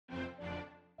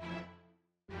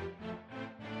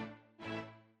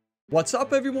What's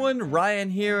up everyone,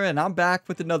 Ryan here, and I'm back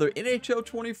with another NHL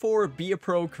 24 Be a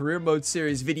Pro Career Mode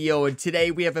Series video, and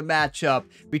today we have a matchup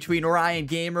between Ryan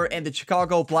Gamer and the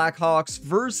Chicago Blackhawks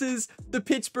versus the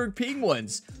Pittsburgh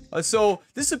Penguins. So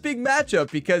this is a big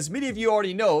matchup because many of you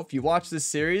already know, if you watch this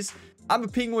series, I'm a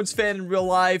Penguins fan in real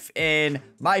life, and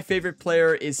my favorite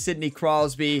player is Sidney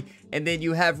Crosby. And then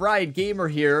you have Ryan Gamer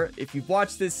here. If you've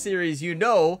watched this series, you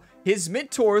know his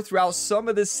mentor throughout some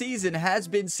of the season has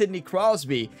been Sidney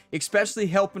Crosby, especially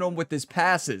helping him with his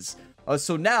passes.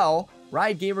 So now,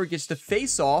 Ryan Gamer gets to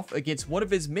face off against one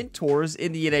of his mentors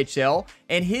in the NHL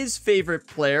and his favorite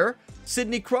player,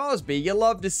 Sidney Crosby. You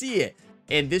love to see it.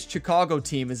 And this Chicago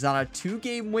team is on a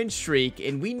 2-game win streak,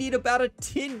 and we need about a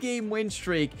 10-game win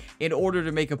streak in order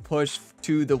to make a push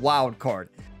to the wild card.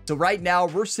 So right now,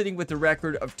 we're sitting with a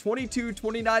record of 22,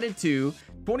 29, and 2,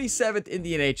 27th in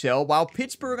the NHL, while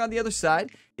Pittsburgh on the other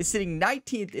side is sitting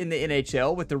 19th in the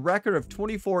NHL with a record of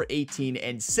 24, 18,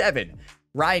 and 7.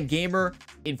 Ryan Gamer,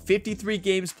 in 53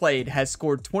 games played, has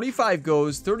scored 25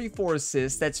 goals, 34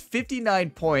 assists, that's 59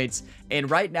 points, and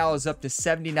right now is up to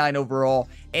 79 overall.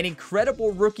 An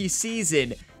incredible rookie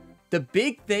season. The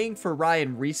big thing for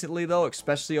Ryan recently, though,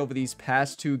 especially over these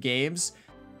past 2 games,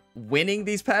 winning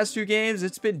these past 2 games,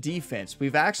 it's been defense.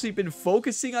 We've actually been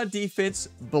focusing on defense,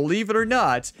 believe it or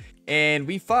not, and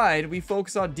we find we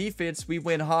focus on defense, we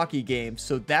win hockey games.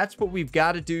 So that's what we've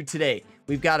got to do today.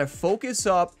 We've got to focus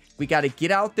up. We got to get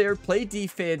out there, play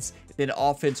defense, then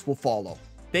offense will follow.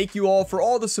 Thank you all for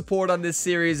all the support on this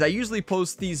series. I usually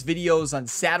post these videos on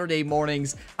Saturday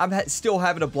mornings. I'm still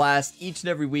having a blast each and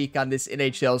every week on this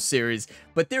NHL series,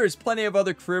 but there is plenty of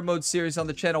other career mode series on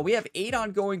the channel. We have 8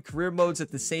 ongoing career modes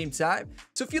at the same time.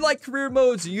 So if you like career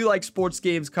modes and you like sports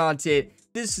games content,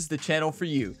 this is the channel for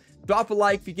you. Drop a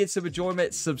like if you get some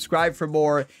enjoyment, subscribe for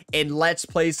more, and let's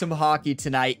play some hockey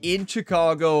tonight in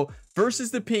Chicago versus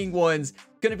the Penguins.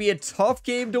 Going to be a tough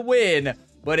game to win,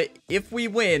 but if we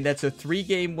win, that's a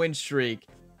 3-game win streak,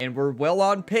 and we're well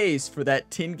on pace for that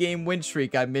 10-game win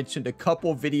streak I mentioned a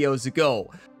couple videos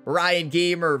ago. Ryan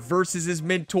Gamer versus his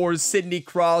mentors, Sidney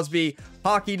Crosby.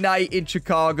 Hockey night in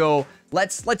Chicago.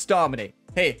 Let's dominate.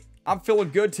 Hey, I'm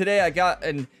feeling good today. I got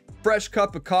a fresh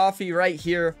cup of coffee right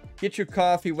here. Get your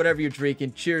coffee, whatever you're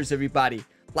drinking. Cheers, everybody.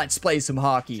 Let's play some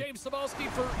hockey. James Cebulski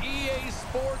for EA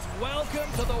Sports. Welcome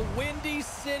to the Windy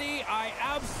City. I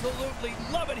absolutely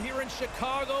love it here in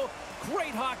Chicago.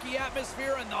 Great hockey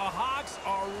atmosphere, and the Hawks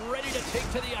are ready to take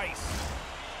to the ice.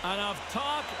 Enough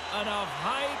talk, enough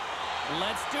hype.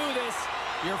 Let's do this.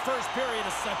 Your first period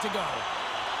is set to go.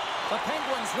 The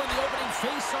Penguins win the opening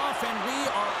face-off, and we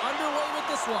are underway with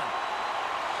this one.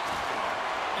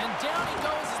 And down he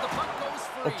goes as the puck goes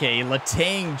free. Okay,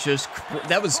 Letang just...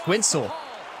 That was Gwinsel.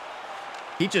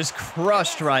 He just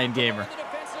crushed Ryan Gamer.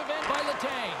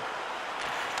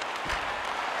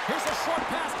 Here's a short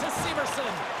pass to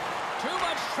Severson. Too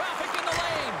much traffic in the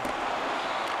lane.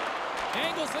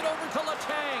 Angles it over to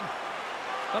Letang.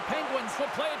 The Penguins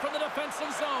will play it from the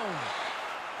defensive zone.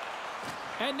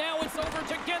 And now it's over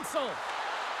to Gensel.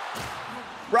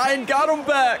 Ryan got him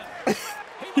back.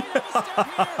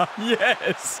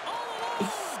 Yes.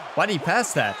 Why did he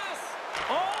pass that?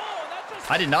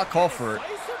 I did not call for it.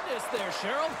 There,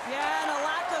 Cheryl. Yeah, and a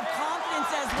lack of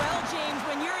confidence as well, James.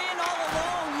 When you're in all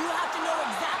alone, you have to know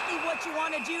exactly what you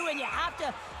want to do, and you have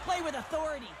to play with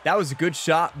authority. That was a good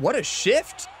shot. What a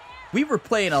shift. We were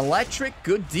playing electric,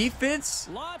 good defense,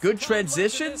 good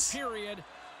transitions.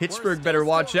 Pittsburgh better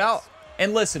watch out.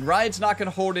 And listen, Ryan's not going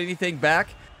to hold anything back.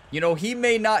 You know, he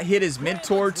may not hit his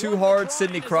mentor too hard,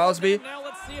 Sidney Crosby,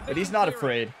 but he's not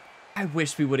afraid. I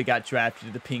wish we would have got drafted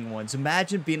to the Penguins.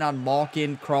 Imagine being on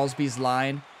Malkin, Crosby's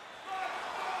line.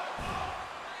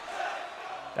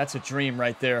 That's a dream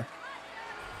right there.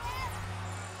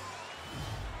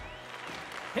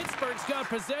 Pittsburgh's got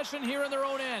possession here in their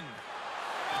own end.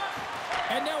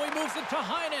 And now he moves it to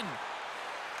Heinen.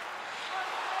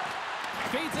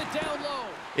 Feeds it down low.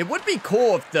 It would be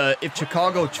cool if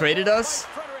Chicago traded us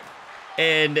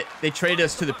and they traded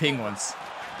us to the Penguins.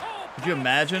 Could you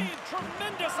imagine?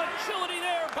 Tremendous agility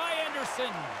there by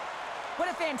Anderson. What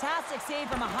a fantastic save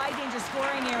from a high-danger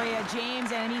scoring area,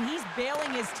 James. And, I mean, he's bailing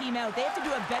his team out. They have to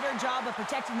do a better job of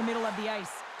protecting the middle of the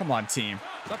ice. Come on, team.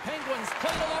 The Penguins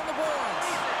played along the boards.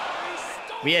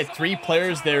 We had 3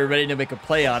 players there ready to make a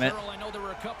play on it.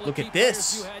 Look at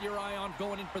this.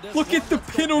 Look at the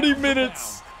penalty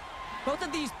minutes. Both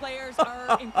of these players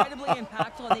are incredibly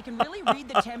impactful, and they can really read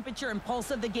the temperature and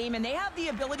pulse of the game, and they have the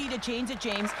ability to change it,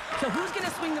 James. So who's going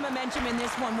to swing the momentum in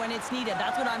this one when it's needed?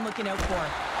 That's what I'm looking out for.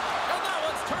 And that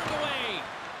one's turned away.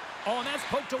 Oh, and that's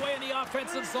poked away in the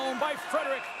offensive zone by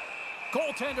Frederick.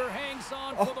 Goaltender hangs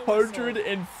on for the whistle.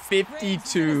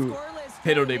 152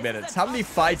 penalty minutes. How many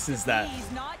fights is that?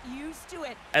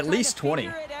 At least 20.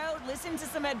 Listen to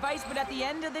some advice, but at the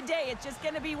end of the day, it's just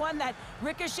going to be one that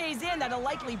ricochets in that'll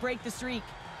likely break the streak.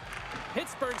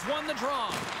 Pittsburgh's won the draw.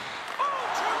 Oh,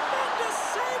 tremendous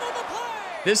save of the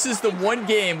play! This is the one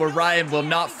game where Ryan will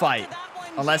not fight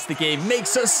unless the game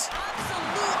makes us.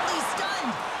 Absolutely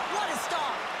stunned. What a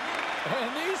stop.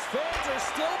 And these fans are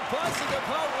still buzzing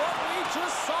about what we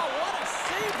just saw. What a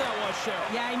save that was,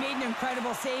 Cheryl. Yeah, he made an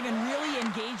incredible save and really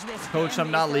engaged this. Coach,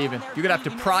 I'm not leaving. You're going to have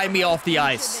to pry me off the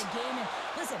ice.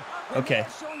 Okay,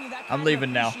 I'm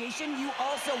leaving now. You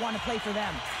also want to play for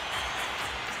them.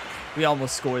 We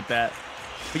almost scored that.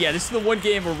 But yeah, this is the one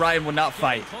game where Ryan will not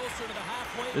fight.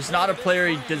 There's not a player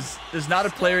he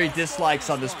dislikes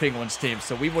on this Penguins team,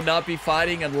 so we will not be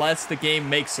fighting unless the game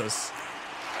makes us.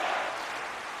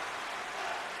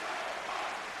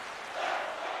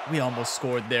 We almost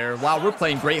scored there. Wow, we're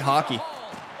playing great hockey.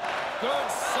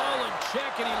 Good solid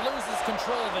check, and he loses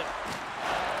control of it.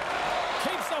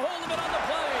 Keeps the hold of it on the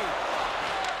play.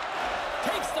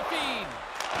 Takes the feed.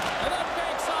 And then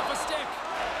banks off a stick.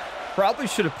 Probably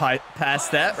should have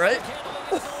passed that, right?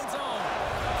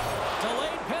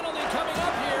 Delayed penalty coming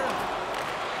up here.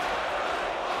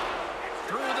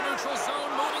 Through the neutral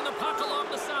zone, moving the puck along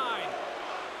the side.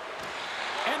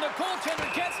 And the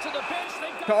goaltender gets to the bench.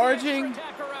 Charging.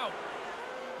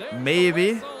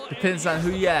 Maybe. Depends on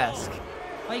who you ask.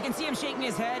 Well, you can see him shaking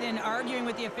his head and arguing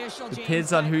with the official.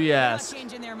 Depends on who you ask.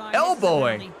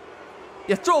 Elbowing.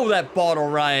 You throw that bottle,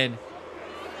 Ryan.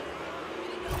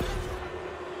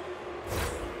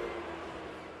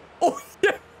 Oh,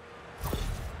 yeah.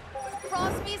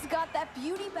 Crosby's got that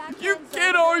beauty back. You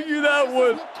can't argue that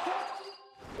one.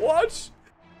 Watch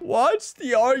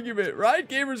the argument. Ryan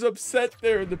Gamer's upset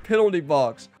there in the penalty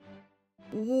box.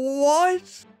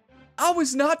 What? I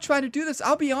was not trying to do this.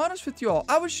 I'll be honest with you all.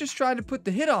 I was just trying to put the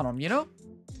hit on him, you know?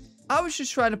 I was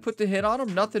just trying to put the hit on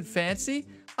him. Nothing fancy.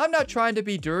 I'm not trying to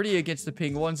be dirty against the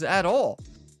Penguins at all.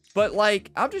 But, like,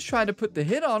 I'm just trying to put the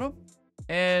hit on him.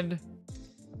 And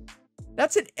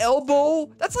that's an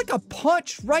elbow. That's like a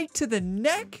punch right to the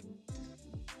neck.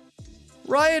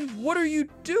 Ryan, what are you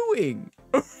doing?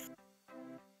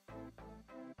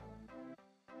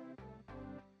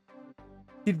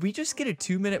 Did we just get a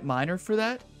 2-minute minor for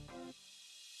that?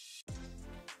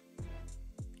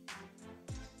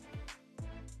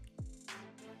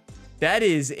 That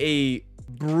is a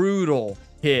brutal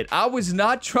hit. I was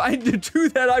not trying to do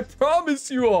that, I promise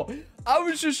you all. I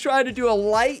was just trying to do a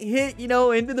light hit, you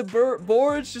know, into the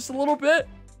boards just a little bit.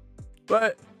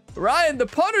 But Ryan, the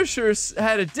Punisher,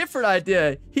 had a different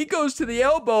idea. He goes to the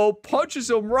elbow,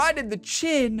 punches him right in the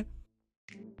chin.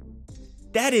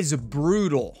 That is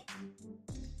brutal.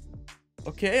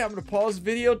 Okay, I'm going to pause the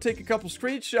video, take a couple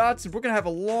screenshots, and we're going to have a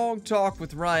long talk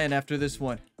with Ryan after this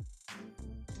one.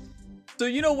 So,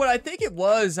 you know what I think it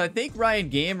was? I think Ryan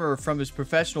Gamer, from his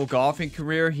professional golfing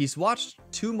career, he's watched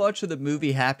too much of the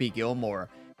movie Happy Gilmore.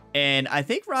 And I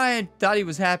think Ryan thought he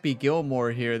was Happy Gilmore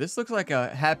here. This looks like a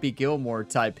Happy Gilmore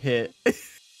type hit.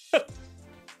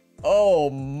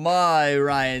 Oh my,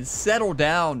 Ryan. Settle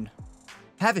down.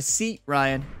 Have a seat,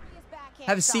 Ryan.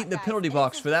 Have a seat in the penalty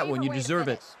box for that one. You deserve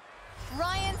it.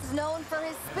 Ryan's known for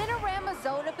his spinorama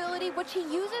zone ability, which he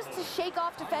uses to shake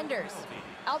off defenders.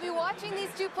 I'll be watching these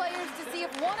two players to see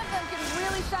if one of them can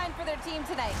really shine for their team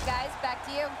tonight. Guys, back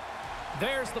to you.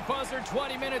 There's the buzzer.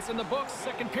 20 minutes in the books.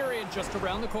 Second period just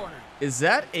around the corner. Is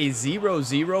that a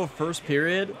 0-0 first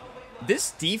period?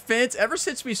 This defense, ever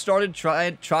since we started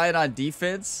trying on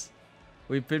defense,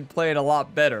 we've been playing a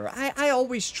lot better. I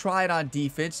always tried on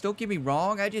defense. Don't get me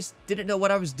wrong. I just didn't know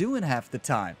what I was doing half the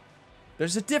time.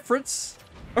 There's a difference.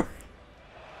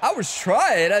 I was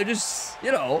trying. I just,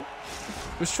 you know,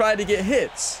 was trying to get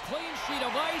hits. Clean sheet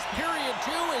of ice. Period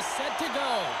 2 is set to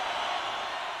go.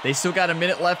 They still got a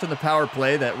minute left on the power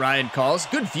play that Ryan calls.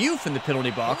 Good view from the penalty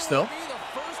box, though.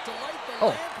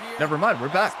 Oh, never mind. We're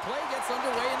back. Play gets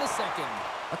underway in the second.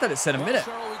 I thought it said a minute.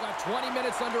 Cheryl, we got 20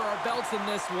 minutes under our belts in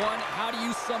this one. How do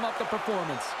you sum up the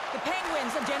performance? The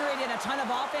Penguins have generated a ton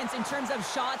of offense in terms of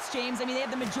shots, James. I mean, they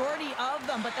have the majority of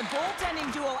them, but the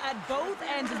goaltending duel at both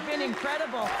ends has been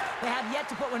incredible. They have yet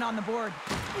to put one on the board.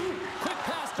 Quick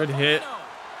pass. Good hit.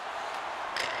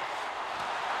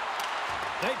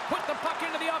 They put the puck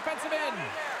into the offensive end.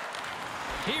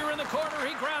 Here in the corner,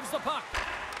 he grabs the puck.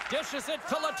 Dishes it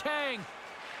to Letang.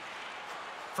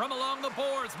 From along the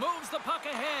boards, moves the puck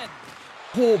ahead.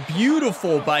 Oh,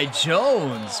 beautiful by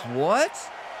Jones. What?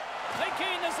 They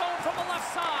gain the zone from the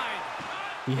left side.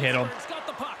 He hit him. Got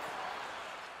the puck.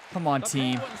 Come on,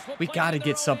 team. We got to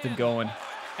get something going.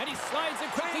 And he slides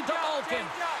it quickly to Malkin.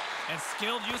 And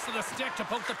skilled use of the stick to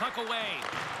poke the puck away.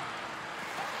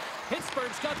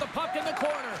 Pittsburgh's got the puck in the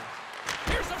corner.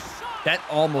 Here's a shot. That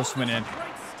almost went in.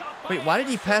 Wait, why did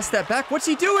he pass that back? What's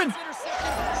he doing?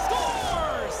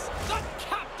 Scores! The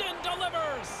captain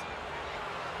delivers!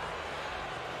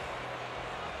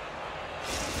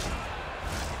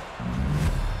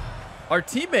 Our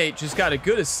teammate just got a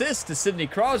good assist to Sidney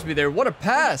Crosby there. What a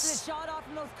pass. Shot off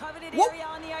the most coveted Whoop. area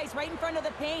on the ice, right in front of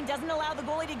the paint. Doesn't allow the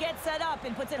goalie to get set up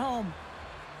and puts it home.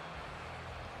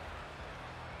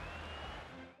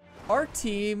 Our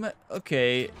team,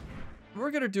 okay,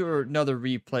 we're going to do another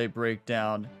replay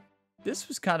breakdown. This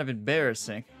was kind of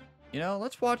embarrassing. You know,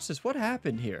 let's watch this. What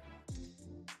happened here?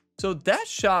 So that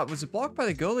shot, was it blocked by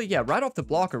the goalie? Yeah, right off the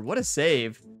blocker. What a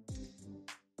save.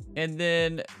 And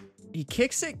then he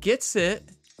kicks it, gets it.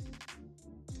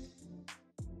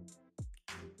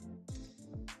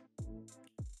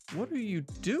 What are you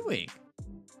doing?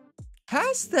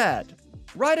 Pass that.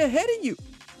 Right ahead of you.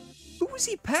 Who was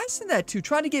he passing that to?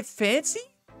 Trying to get fancy?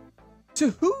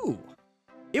 To who?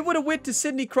 It would have went to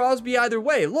Sidney Crosby either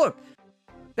way. Look,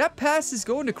 that pass is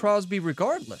going to Crosby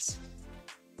regardless.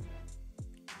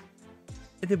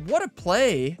 And then what a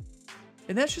play.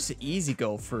 And that's just an easy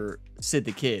goal for Sid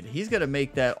the Kid. He's going to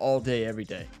make that all day, every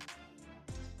day.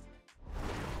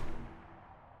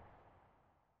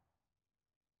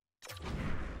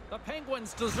 The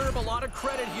Penguins deserve a lot of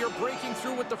credit here, breaking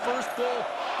through with the first goal.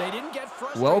 They didn't get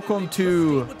frustrated. Welcome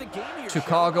to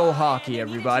Chicago hockey,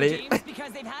 everybody.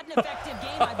 Because they've had an effective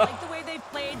game. I like the way they've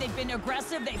played. They've been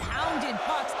aggressive. They've hounded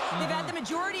pucks. They've had the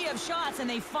majority of shots, and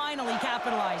they finally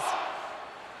capitalized.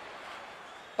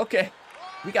 Okay,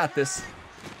 we got this.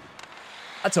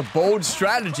 That's a bold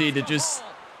strategy to just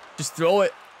throw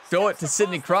it to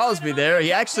Sidney Crosby there.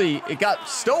 It got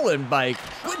stolen by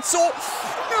Witzel.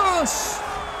 Yes!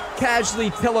 Casually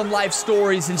telling life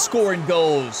stories and scoring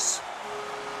goals.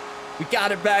 We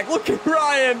got it back. Look at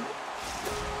Ryan.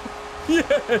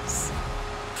 Yes.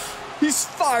 He's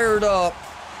fired up.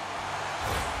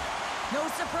 No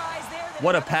surprise there.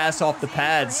 What a pass off the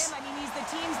pads. I mean, he's the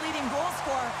team's leading goal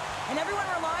scorer, and everyone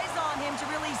relies on him to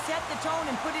really set the tone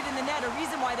and put it in the net, a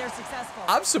reason why they're successful.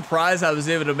 I'm surprised I was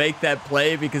able to make that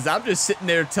play because I'm just sitting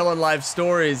there telling life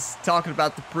stories, talking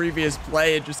about the previous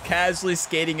play and just casually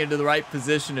skating into the right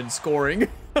position and scoring.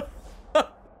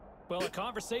 Well, a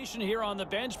conversation here on the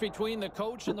bench between the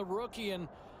coach and the rookie, and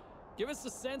give us a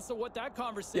sense of what that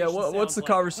conversation what's the like.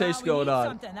 conversation going on?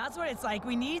 Something. That's what it's like.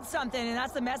 We need something, and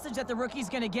that's the message that the rookie's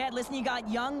going to get. Listen, you got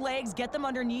young legs, get them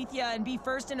underneath you, and be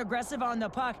first and aggressive on the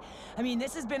puck. I mean,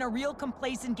 this has been a real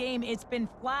complacent game. It's been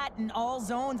flat in all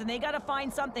zones, and they got to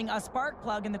find something, a spark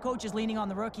plug, and the coach is leaning on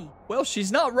the rookie. Well,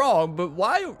 she's not wrong, but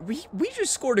why? We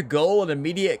just scored a goal, and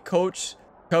immediate coach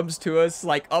comes to us,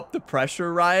 like, up the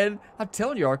pressure, Ryan. I'm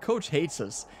telling you, our coach hates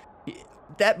us.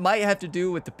 That might have to do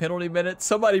with the penalty minutes.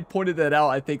 Somebody pointed that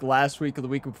out, I think, last week or the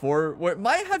week before, where it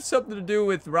might have something to do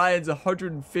with Ryan's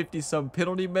 150-some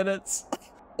penalty minutes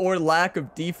or lack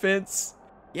of defense.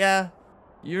 Yeah,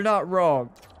 you're not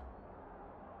wrong.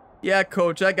 Yeah,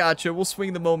 coach, I got you. We'll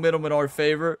swing the momentum in our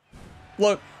favor.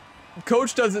 Look,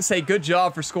 coach doesn't say good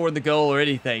job for scoring the goal or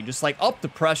anything. Just like, up the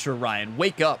pressure, Ryan.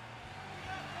 Wake up.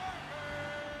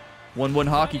 1-1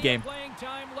 hockey game.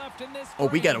 Oh,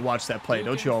 we got to watch that play.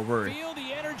 Don't you all worry.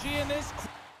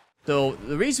 So,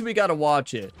 the reason we got to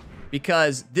watch it,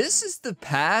 because this is the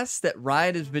pass that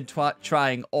Ryan has been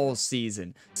trying all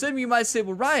season. Some of you might say,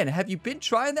 well, Ryan, have you been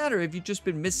trying that, or have you just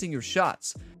been missing your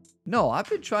shots? No, I've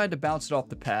been trying to bounce it off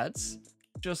the pads,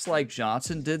 just like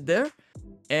Johnson did there.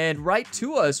 And right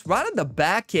to us, right on the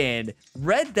backhand,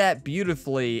 read that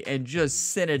beautifully and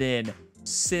just sent it in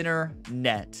center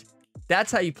net.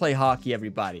 That's how you play hockey,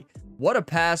 everybody. What a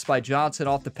pass by Johnson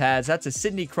off the pads. That's a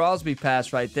Sidney Crosby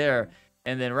pass right there.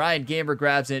 And then Ryan Gamer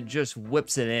grabs it and just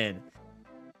whips it in.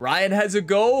 Ryan has a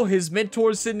goal. His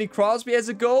mentor, Sidney Crosby, has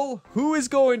a goal. Who is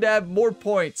going to have more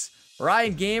points?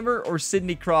 Ryan Gamer or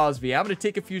Sidney Crosby? I'm going to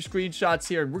take a few screenshots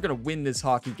here and we're going to win this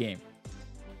hockey game.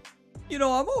 You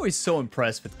know, I'm always so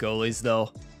impressed with goalies,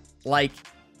 though. Like,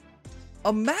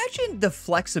 imagine the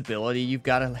flexibility you've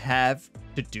got to have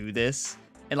to do this.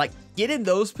 And, like, get in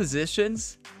those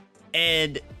positions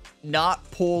and not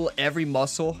pull every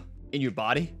muscle in your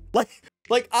body.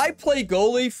 Like I play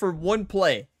goalie for one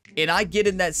play, and I get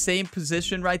in that same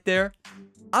position right there,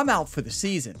 I'm out for the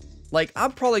season. Like,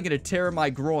 I'm probably going to tear my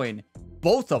groin,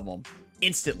 both of them,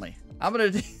 instantly. I'm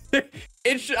just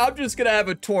going to have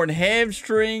a torn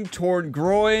hamstring, torn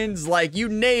groins, like, you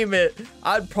name it,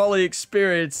 I'd probably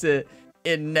experience it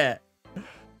in net.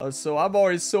 So I'm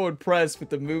always so impressed with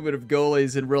the movement of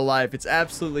goalies in real life. It's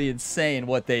absolutely insane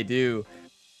what they do.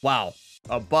 Wow.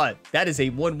 But that is a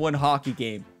 1-1 hockey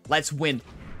game. Let's win.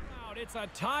 It's a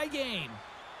tie game.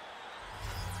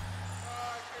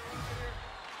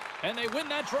 And they win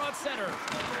that draw at center.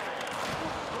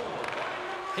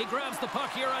 He grabs the puck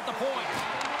here at the point.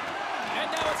 And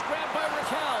now it's grabbed by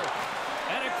Raquel.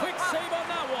 And a quick save on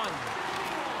that one.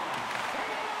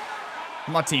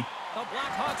 Come on, team. The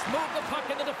Blackhawks move the puck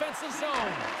in the defensive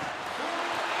zone.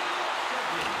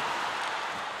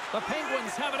 The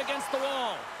Penguins have it against the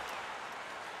wall.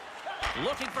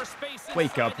 Looking for space.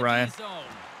 Wake up, Ryan.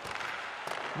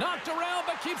 Knocked around,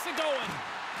 but keeps it going.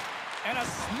 And a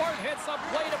smart heads-up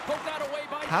play to poke that away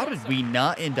by How did we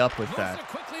not end up with Moves that? it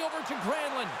quickly over to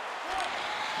Granlund.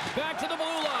 Back to the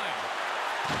blue line.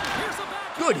 Here's a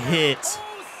back. Good hit.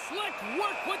 Oh, slick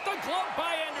work with the glove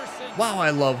by Anderson. Wow, I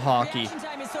love hockey. Reaction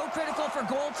time is so critical for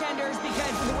goaltenders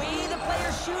because the way the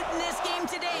players shoot in this game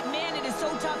today, man, it is so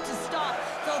tough to stop.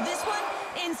 So this one,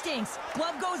 instincts.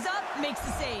 Glove goes up, makes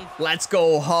the save. Let's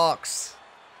go, Hawks.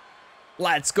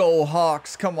 Let's go,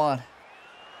 Hawks. Come on.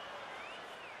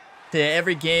 To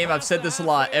every game, I've said this a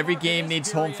lot, every game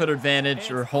needs home field advantage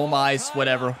or home ice,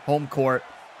 whatever, home court,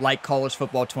 like college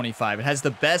football 25. It has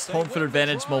the best home field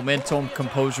advantage, momentum,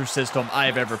 composure system I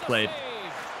have ever played.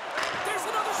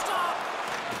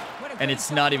 And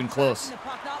it's not even close. Not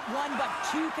one, but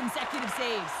 2 consecutive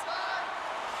saves.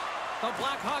 The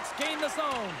Blackhawks gain the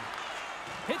zone.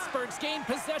 Pittsburgh's gained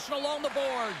possession along the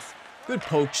boards. Good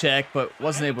poke check, but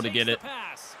wasn't able to get it.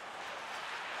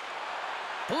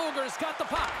 Bluger's got the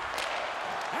puck.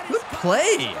 Good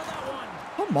play.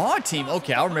 Come on, team.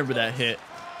 Okay, I'll remember that hit.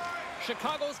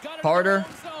 Chicago's got it. Carter.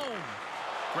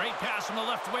 Great pass from the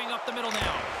left wing up the middle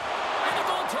now. And the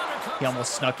goaltender comes He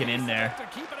almost snuck it in there. to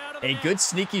keep it out of the A net. good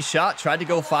sneaky shot. Tried to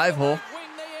go 5-hole. Wing,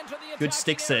 they enter the Good attacking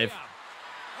stick save. area.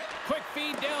 Quick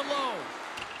feed down low.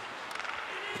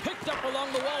 Picked up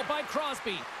along the wall by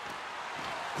Crosby.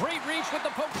 Great reach with the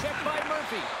poke check by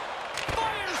Murphy.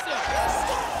 Fires it.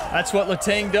 That's what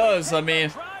Letang does. I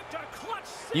mean,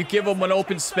 you give him an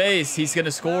open space, he's going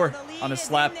to score on a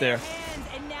slap there.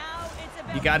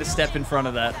 You got to step in front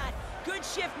of that. Good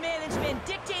shift management,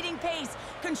 dictating pace,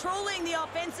 controlling the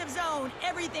offensive zone.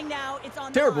 Everything now, it's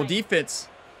on. Terrible defense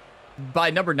by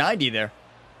number 90 there.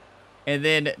 And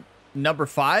then number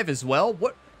 5 as well.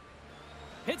 What?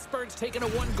 Pittsburgh's taken a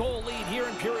 1-goal lead here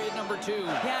in period number 2.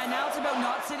 Yeah, now it's about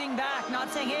not sitting back, not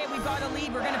saying, hey, we've got a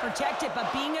lead, we're going to protect it,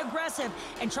 but being aggressive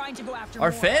and trying to go after Our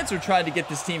more. fans are trying to get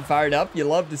this team fired up. You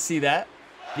love to see that.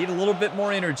 Need a little bit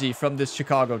more energy from this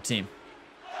Chicago team.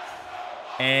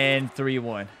 And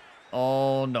 3-1.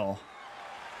 Oh, no.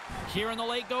 Here in the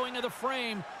late going of the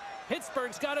frame,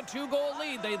 Pittsburgh's got a 2-goal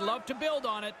lead. They'd love to build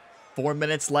on it. 4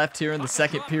 minutes left here in the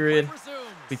second period.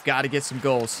 We've got to get some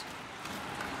goals.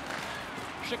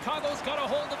 Chicago's got a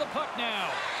hold of the puck now.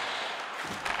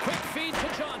 Quick feed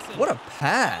to Johnson. What a Oh,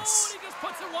 pass. he just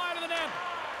puts it wide of the net.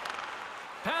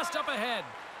 Passed up ahead.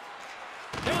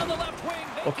 Down the left wing.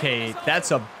 Okay,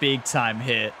 that's a big-time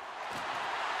hit.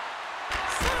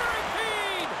 Centering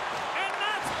feed. And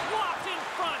that's blocked in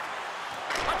front.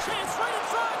 A chance right in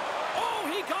front.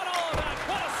 Oh, he got all of that.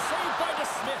 What a save by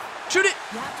DeSmith. Shoot it.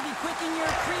 You have to be quick in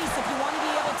your crease if you want to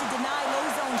be able to deny low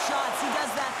zone shots. He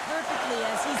does that perfectly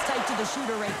as he's tight to the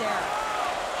shooter right there.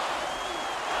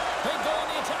 They go on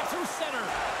the attack through center.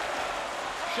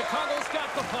 Chicago's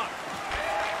got the puck.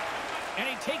 And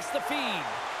he takes the feed.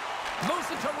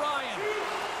 Moves it to Ryan.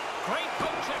 Great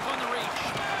poke check on the reach.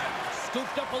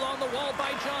 Scooped up along the wall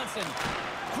by Johnson.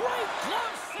 Great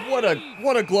glove save.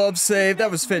 What a glove save. That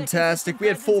was fantastic. We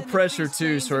had full pressure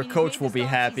too, so our coach will be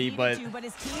happy, but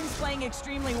his team's playing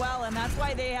extremely well, and that's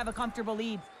why they have a comfortable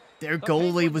lead. their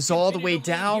goalie was all the way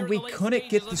down. We couldn't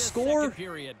get the score.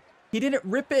 He didn't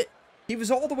rip it. He was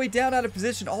all the way down out of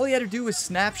position. All he had to do was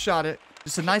snapshot it.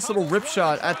 Just a nice little rip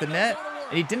shot at the net,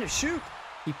 and he didn't shoot.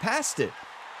 He passed it.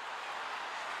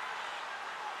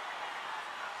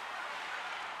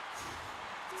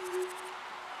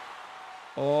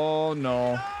 Oh,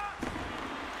 no.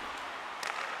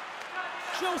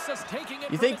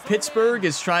 You think Pittsburgh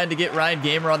is trying to get Ryan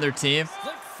Gamer on their team?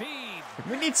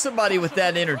 We need somebody with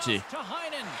that energy. Into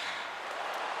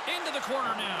the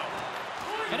corner now.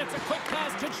 And it's a quick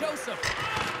pass to Joseph.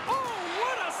 Oh,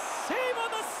 what a save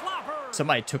on the slapper.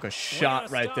 Somebody took a shot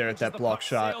right there at that block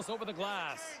shot.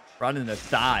 Right in the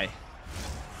thigh.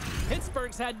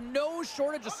 Pittsburgh's had no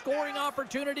shortage of scoring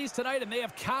opportunities tonight, and they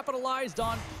have capitalized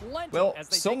on plenty. Well, as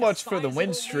they so take a much for the sizable win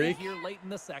lead streak. here late in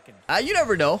the second. You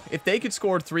never know. If they could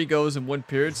score 3 goals in 1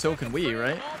 period, so can we,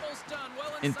 right? Almost done.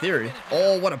 Well In inside theory. a minute.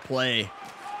 Oh, what a play.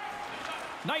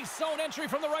 Nice zone entry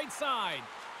from the right side.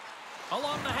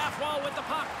 Along the half wall with the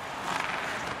puck.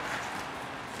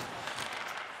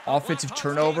 Offensive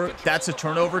turnover. That's a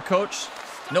turnover, coach.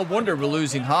 No wonder we're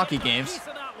losing hockey games.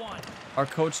 Our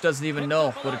coach doesn't even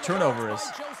know what a turnover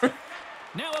is.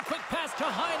 Now a quick pass to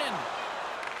Heinen.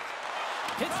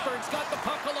 Pittsburgh's got the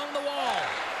puck along the wall.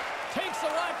 Takes a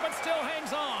ride, but still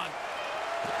hangs on.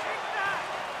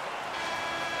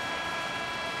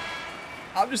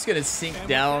 I'm just going to sink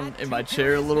down in my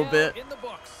chair a little bit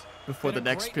before the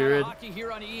next period. Hockey here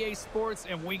on EA Sports,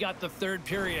 and we got the third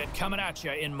period coming at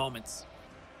you in moments.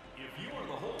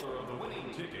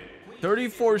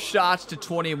 34 shots to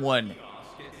 21.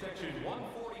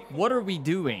 What are we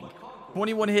doing?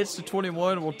 21 hits to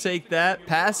 21. We'll take that.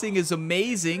 Passing is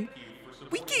amazing.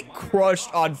 We get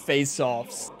crushed on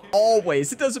face-offs.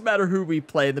 Always. It doesn't matter who we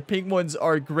play. The Penguins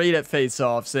are great at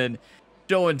face-offs, and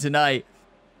showing tonight.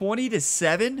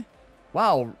 20-7.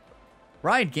 Wow.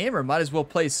 Ryan Gamer might as well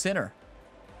play center.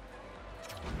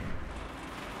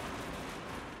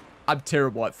 I'm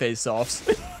terrible at face-offs.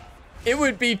 It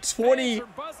would be 28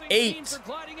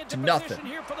 to nothing.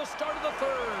 Here for the start of the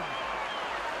third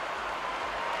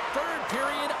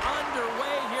period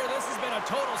underway here. This has been a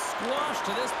total squash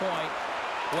to this point.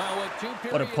 Well, with 2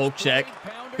 periods, what a poke check.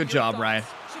 Good job, Ryan.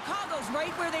 Chicago's right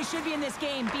where they should be in this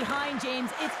game, behind James.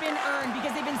 It's been earned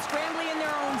because they've been scrambling in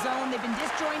their own zone. They've been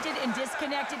disjointed and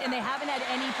disconnected, and they haven't had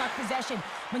any puck possession.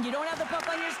 When you don't have the puck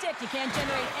on your stick, you can't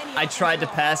generate any. I tried to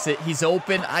pass it. He's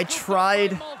open. I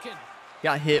tried.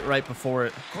 Got hit right before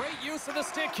it. Great use of the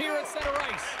stick here at center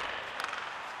ice.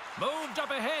 Moved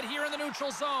up ahead here in the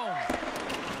neutral zone.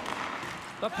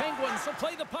 The Penguins will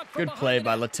play the puck from good play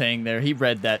by Letang there. He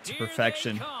read that to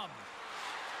perfection.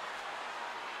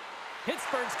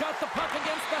 Pittsburgh's got the puck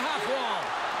against the half wall.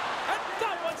 And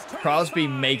that one's turned Crosby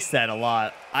aside. makes that a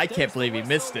lot. I can't believe he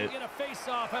missed it. Get a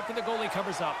face-off after the goalie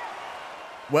covers up.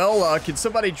 Well, can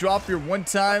somebody drop your one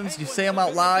times? You say them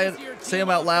out loud. Say them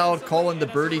out loud. Call in the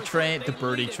birdie train. The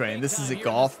birdie train. This is at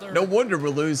golf. No wonder we're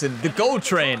losing. The goal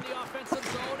train.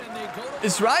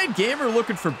 Is Ryan Gamer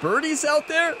looking for birdies out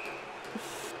there?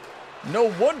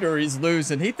 No wonder he's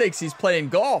losing. He thinks he's playing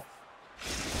golf.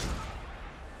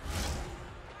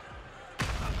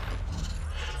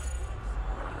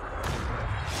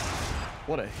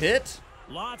 What a hit.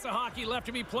 Lots of hockey left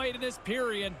to be played in this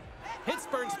period.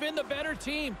 Pittsburgh's been the better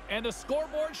team, and the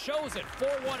scoreboard shows it.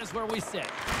 4-1 is where we sit.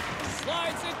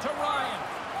 Slides it to Ryan.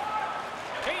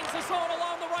 Gains the zone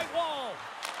along the right wall.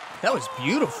 That was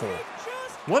beautiful.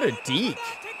 What a deke.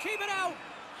 Keep it out.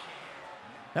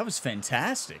 That was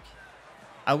fantastic.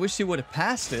 I wish he would have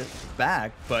passed it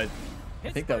back, but I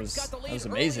think that was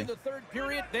amazing. In the third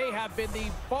period, they have been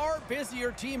the far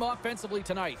busier team offensively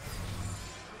tonight.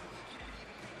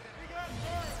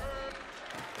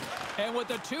 And with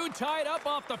the two tied up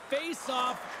off the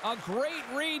face-off, a great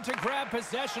read to grab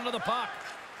possession of the puck.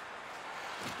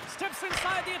 Steps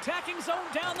inside the attacking zone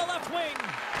down the left wing.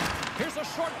 Here's a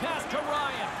short pass to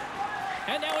Ryan.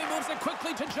 And now he moves it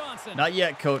quickly to Johnson. Not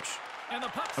yet, coach. And the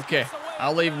puck okay,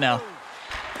 I'll leave now.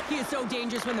 He is so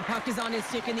dangerous when the puck is on his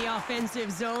stick in the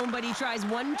offensive zone, but he tries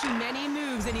one too many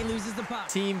moves and he loses the puck.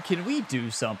 Team, can we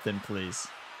do something, please?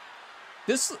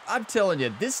 I'm telling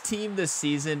you, this team this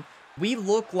season, we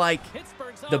look like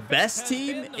the best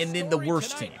team and then the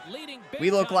worst team.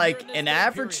 We look like an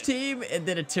average team and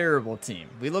then a terrible team.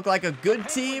 We look like a good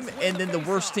team and then the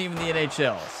worst team in the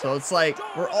NHL. So it's like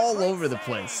we're all over the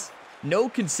place. No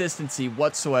consistency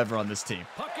whatsoever on this team.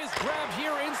 Puck is grabbed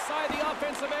here inside the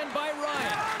offensive end by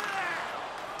Ryan.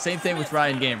 Same thing with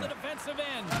Ryan Gamer.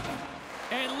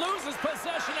 And loses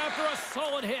possession after a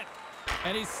solid hit.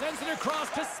 And he sends it across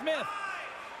to Smith.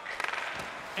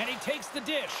 And he takes the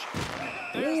dish.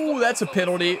 Ooh, that's a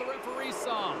penalty.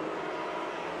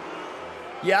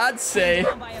 Yeah, I'd say.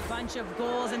 By a bunch of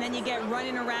goals, and then you get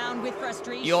running around with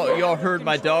frustration. Y'all heard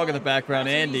my dog in the background,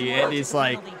 Andy. Andy's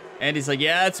like,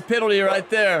 yeah, it's a penalty right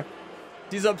there.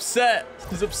 He's upset.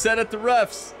 He's upset at the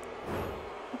refs.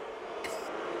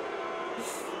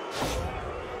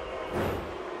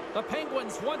 The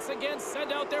Penguins once again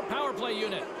send out their power play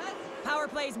unit. Power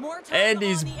plays more time.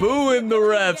 Andy's booing the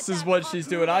refs is what she's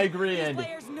doing. I agree, Andy.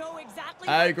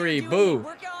 I agree. Boo.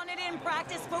 Work on it in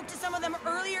practice. Spoke to some of them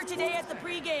earlier today at the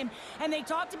pregame, and they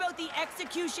talked about the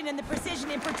execution and the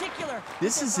precision in particular.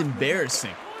 This is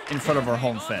embarrassing in front of our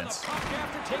home fans.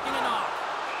 After taking it off.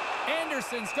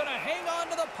 Anderson's going to hang on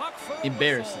to the puck for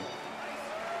embarrassing.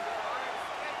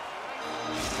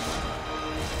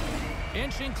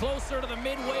 Inching closer to the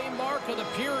midway mark of the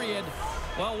period.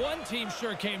 Well, one team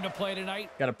sure came to play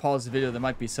tonight. Gotta pause the video. There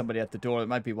might be somebody at the door. That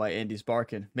might be why Andy's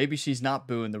barking. Maybe she's not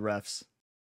booing the refs.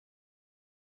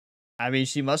 I mean,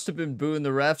 she must have been booing the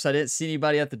refs. I didn't see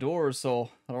anybody at the door, so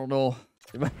I don't know.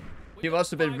 She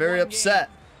must have been very upset.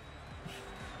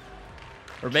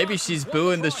 Or maybe she's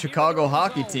booing the Chicago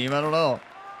hockey team. I don't know.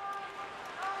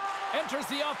 Enters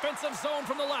the offensive zone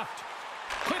from the left.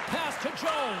 Quick pass to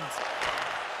Jones.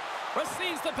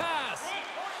 Receives the pass.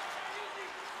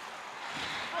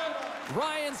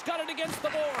 Ryan's got it against the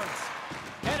boards.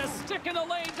 And a stick in the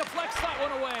lane deflects that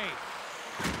one away.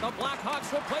 The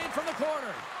Blackhawks will play it from the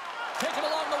corner. Taken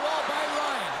along the wall by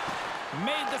Ryan.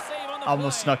 Made the save on the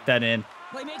Almost play. snuck that in.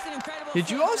 Did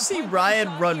you all see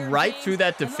Ryan run right through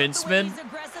that defenseman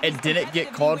and didn't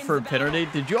get called for a penalty?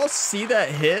 Did you all see that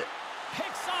hit?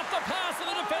 Picks off the pass in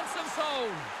the defensive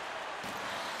zone.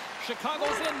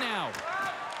 Chicago's in now.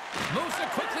 Moves it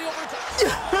quickly over to...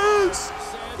 Yes!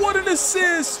 What an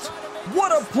assist!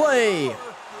 What a play!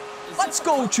 Let's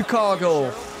go, Chicago! Well,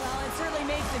 it certainly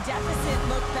makes the deficit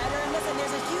look better. And listen,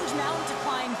 there's a huge mountain to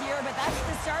climb here, but that's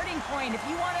the starting point. If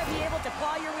you want to be able to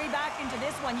claw your way back into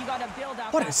this one, you got to build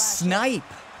up. What a snipe!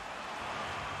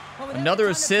 Another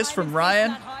assist from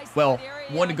Ryan. Well,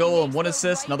 1 goal and 1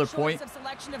 assist, another point.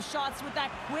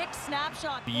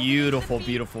 Beautiful,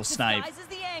 beautiful snipe.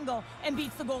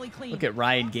 Look at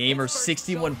Ryan Gamer,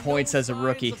 61 points as a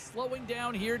rookie. Slowing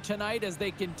down here tonight as they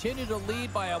continue to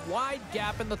lead by a wide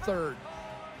gap in the third.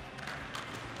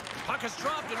 Puck is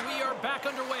dropped and we are back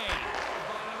underway.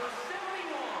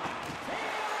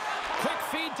 Quick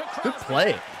feed to Crosby. Good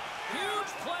play. Huge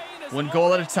play. 1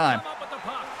 goal at a time.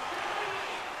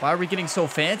 Why are we getting so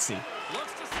fancy?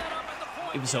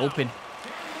 It was open.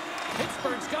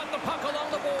 Pittsburgh's got the puck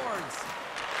along the boards.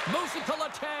 Moves it to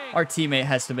Letang. Our teammate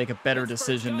has to make a better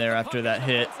decision there after that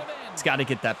hit. He's got to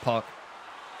get that puck.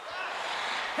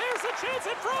 Here's a chance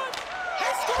in front. He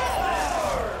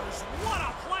scores! What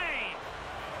a play!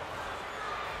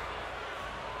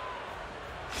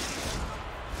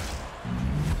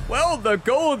 Well, the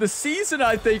goal of the season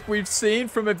I think we've seen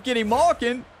from Evgeny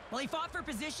Malkin. Well, he fought for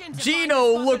position.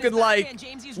 Gino looking like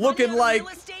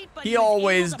he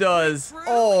always does.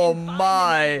 Oh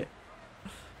my.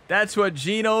 That's what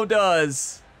Gino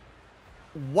does.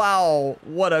 Wow,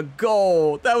 what a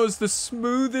goal. That was the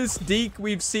smoothest deke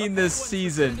we've seen this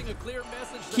season.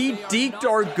 He deked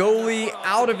our goalie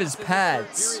out of his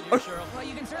pads.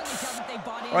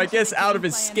 Or I guess out of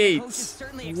his skates.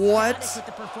 What? With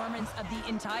the performance of the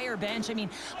entire bench. I mean,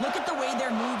 look at the way they're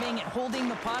moving and holding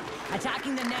the puck,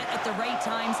 attacking the net at the right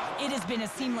times. It has been a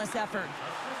seamless effort.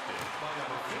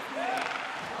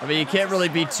 I mean, you can't really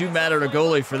be too mad at a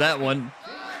goalie for that one.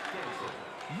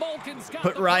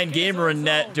 Put Ryan Gamer in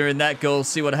net during that goal,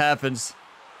 see what happens.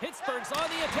 Pittsburgh's on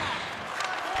the attack.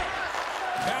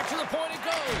 Back to the point it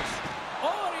goes.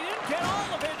 Oh, and he didn't get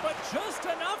all of it, but just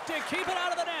enough to keep it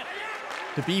out of the net.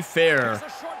 To be fair,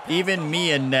 even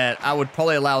me in net, I would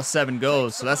probably allow 7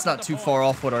 goals, so that's not too far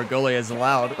off what our goalie has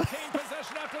allowed.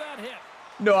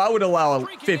 No, I would allow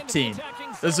 15.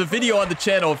 There's a video on the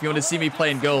channel if you want to see me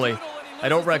playing goalie. I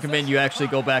don't recommend you actually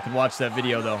go back and watch that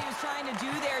video, though.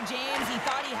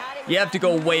 You have to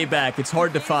go way back. It's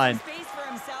hard to find,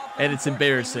 and it's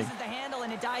embarrassing.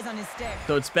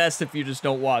 So it's best if you just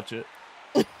don't watch it.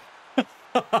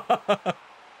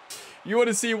 You want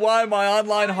to see why my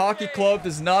online hockey club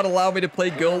does not allow me to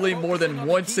play goalie more than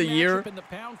once a year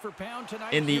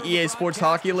in the EA Sports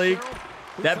Hockey League?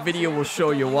 That video will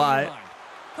show you why.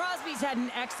 Crosby's had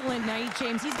an excellent night,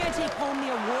 James. He's going to take home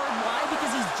the award. Why?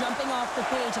 Because he's jumping off the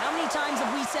page. How many times have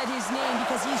we said his name?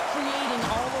 Because he's creating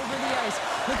all over the ice.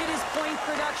 Look at his point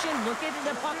production. Look at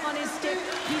the puck on his stick.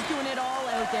 He's doing it all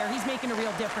out there. He's making a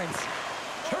real difference.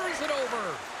 Turns it over.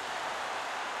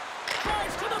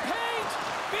 Drives to the paint.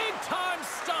 Big time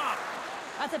stop.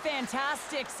 That's a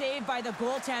fantastic save by the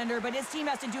goaltender, but his team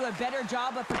has to do a better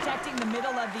job of protecting the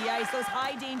middle of the ice. Those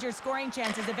high-danger scoring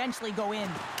chances eventually go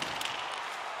in.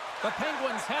 The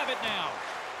Penguins have it now.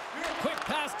 Quick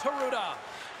pass to Ruda.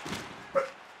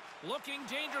 Looking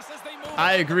dangerous as they move.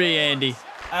 I agree, Andy.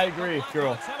 I agree,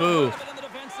 girl. Boo.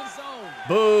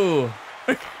 Boo.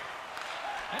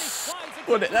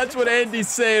 That's what Andy's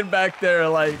saying back there.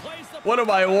 Like, what am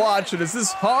I watching? Is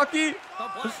this hockey?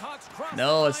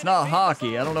 No, it's not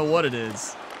hockey. I don't know what it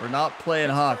is. We're not playing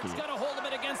hockey. Got a hold of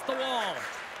it against the wall.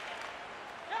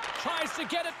 Tries to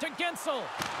get it to Gensel.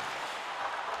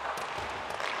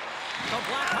 The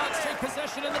Blackhawks take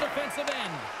possession in the defensive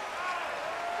end.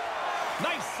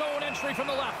 Nice zone entry from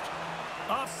the left.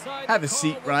 Offside. Have a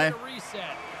seat, Ryan.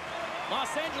 Reset.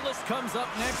 Los Angeles comes up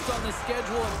next on the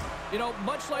schedule. You know,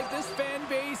 much like this fan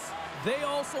base, they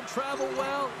also travel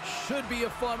well. Should be a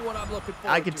fun one. I'm looking forward to.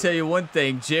 I can tell you one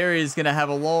thing. Jerry is going to have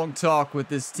a long talk with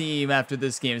this team after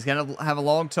this game. He's going to have a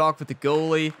long talk with the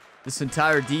goalie, this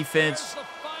entire defense.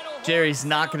 Jerry's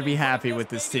not going to be happy with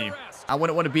this team. I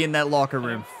wouldn't want to be in that locker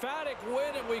room. Emphatic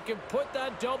win, and we can put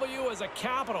that W as a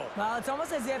capital. Well, it's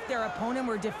almost as if their opponent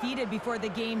were defeated before the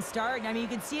game started. I mean, you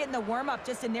can see it in the warm-up,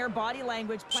 just in their body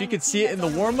language. She could see it in the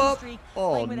warm-up?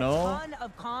 Oh, with no. a ton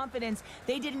of confidence.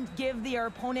 They didn't give their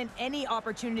opponent any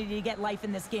opportunity to get life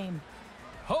in this game.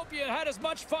 Hope you had as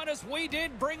much fun as we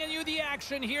did bringing you the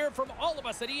action here from all of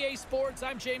us at EA Sports.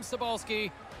 I'm James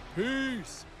Cebulski.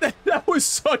 Peace. That was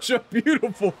such a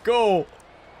beautiful goal.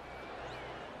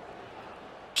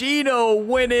 Gino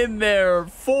went in there,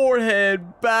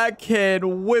 forehead,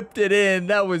 backhand, whipped it in.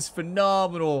 That was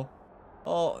phenomenal.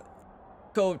 Oh,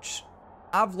 Coach,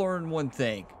 I've learned one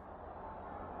thing.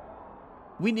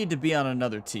 We need to be on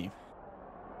another team.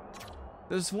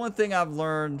 There's one thing I've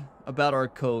learned about our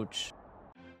coach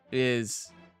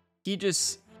is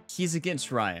he's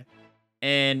against Ryan.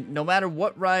 And no matter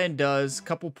what Ryan does,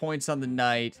 couple points on the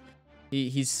night,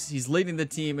 he's leading the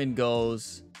team in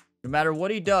goals. No matter what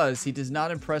he does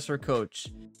not impress our coach.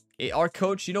 Our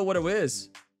coach, you know what it is?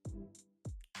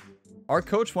 Our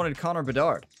coach wanted Connor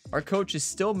Bedard. Our coach is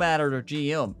still mad at our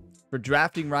GM for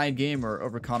drafting Ryan Gamer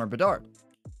over Connor Bedard.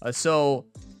 So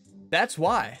that's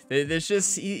why. There's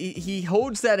just he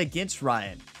holds that against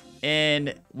Ryan.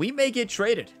 And we may get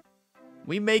traded.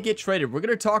 We may get traded. We're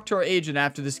going to talk to our agent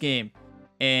after this game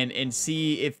and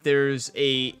see if there's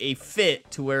a fit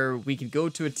to where we can go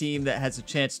to a team that has a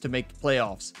chance to make the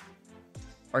playoffs.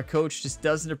 Our coach just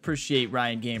doesn't appreciate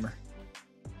Ryan Gamer.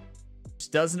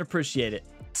 Just doesn't appreciate it.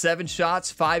 7 shots,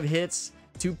 5 hits,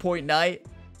 2-point night.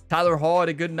 Tyler Hall had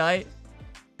a good night.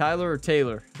 Tyler or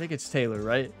Taylor? I think it's Taylor,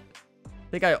 right?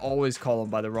 I think I always call him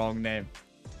by the wrong name.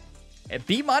 And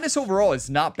B- overall is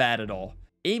not bad at all.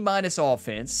 A-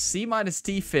 offense, C-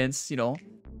 defense, you know.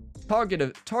 Target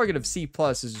of C+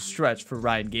 is a stretch for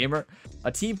Ryan Gamer.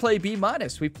 A team play B-.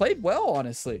 We played well,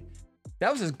 honestly.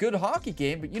 That was a good hockey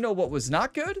game, but you know what was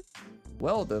not good?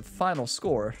 Well, the final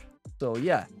score. So,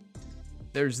 yeah.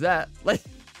 There's that.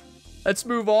 Let's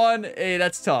move on. Hey,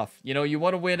 that's tough. You know, you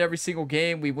want to win every single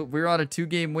game. We're on a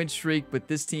 2-game win streak, but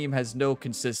this team has no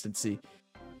consistency.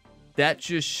 That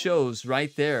just shows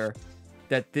right there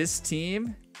that this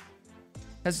team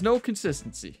has no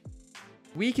consistency.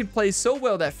 We can play so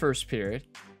well that first period,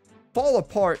 fall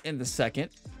apart in the second,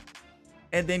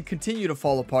 and then continue to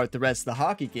fall apart the rest of the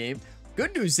hockey game.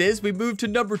 Good news is we moved to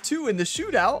number 2 in the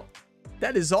shootout.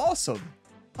 That is awesome.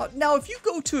 Now, if you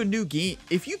go to a new game,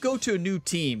 if you go to a new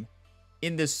team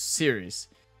in this series,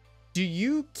 do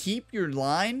you keep your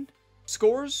line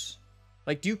scores?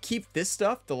 Like, do you keep this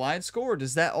stuff, the line score, or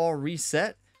does that all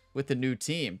reset with the new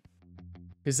team?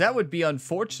 Because that would be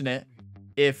unfortunate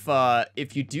if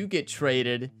you do get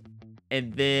traded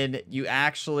and then you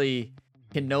actually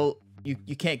can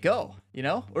you can't go, you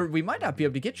know? Or we might not be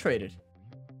able to get traded.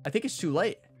 I think it's too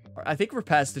late. I think we're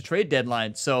past the trade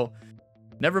deadline, so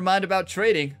never mind about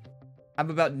trading. I'm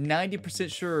about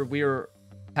 90% sure we are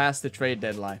past the trade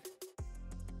deadline.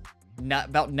 Not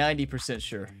about 90%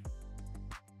 sure.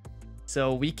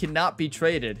 So we cannot be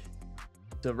traded.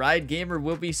 So Ryan Gamer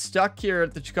will be stuck here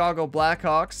at the Chicago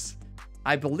Blackhawks.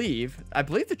 I believe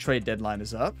the trade deadline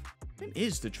is up. When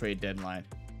is the trade deadline?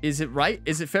 Is it right?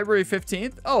 Is it February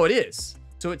 15th? Oh, it is.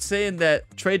 So it's saying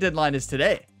that trade deadline is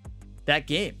today. That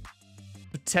game.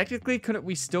 But technically, couldn't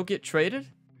we still get traded?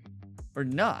 Or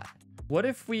not? What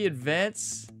if we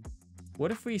advance?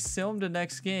 What if we sim the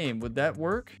next game? Would that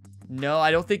work? No,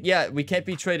 I don't think. Yeah, we can't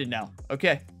be traded now.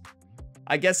 Okay.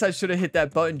 I guess I should have hit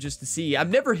that button just to see. I've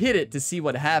never hit it to see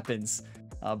what happens.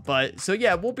 But, so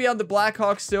yeah, we'll be on the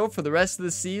Blackhawks still for the rest of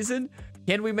the season.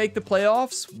 Can we make the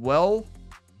playoffs? Well,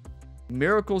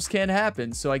 miracles can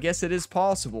happen, so I guess it is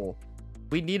possible.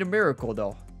 We need a miracle,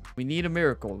 though. We need a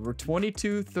miracle. We're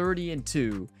 22, 30, and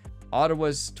 2.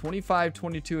 Ottawa's 25,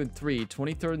 22, and 3.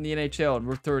 23rd in the NHL, and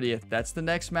we're 30th. That's the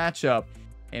next matchup,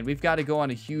 and we've got to go on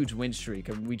a huge win streak.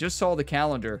 I mean, we just saw the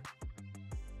calendar.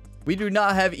 We do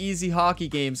not have easy hockey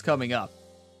games coming up.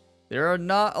 There are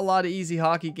not a lot of easy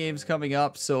hockey games coming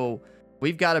up, so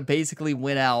we've got to basically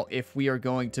win out if we are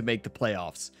going to make the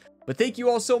playoffs. But thank you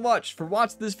all so much for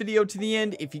watching this video to the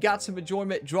end. If you got some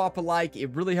enjoyment, drop a like. It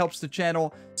really helps the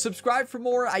channel. Subscribe for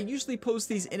more. I usually post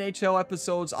these NHL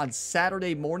episodes on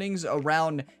Saturday mornings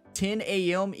around 10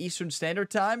 a.m. Eastern Standard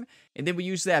Time. And then we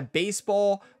usually have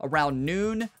baseball around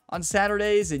noon on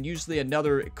Saturdays, and usually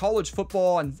another college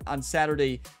football on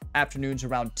Saturday afternoons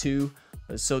around 2.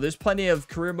 So there's plenty of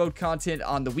career mode content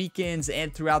on the weekends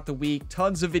and throughout the week.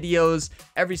 Tons of videos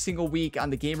every single week on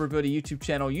the Gamerbuilder YouTube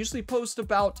channel. Usually post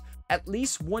about at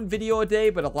least 1 video a day,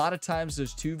 but a lot of times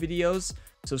there's 2 videos.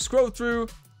 So scroll through,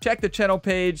 check the channel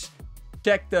page,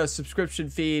 check the subscription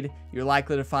feed. You're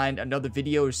likely to find another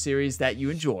video or series that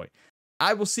you enjoy.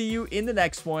 I will see you in the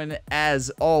next one. As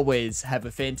always, have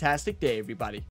a fantastic day, everybody.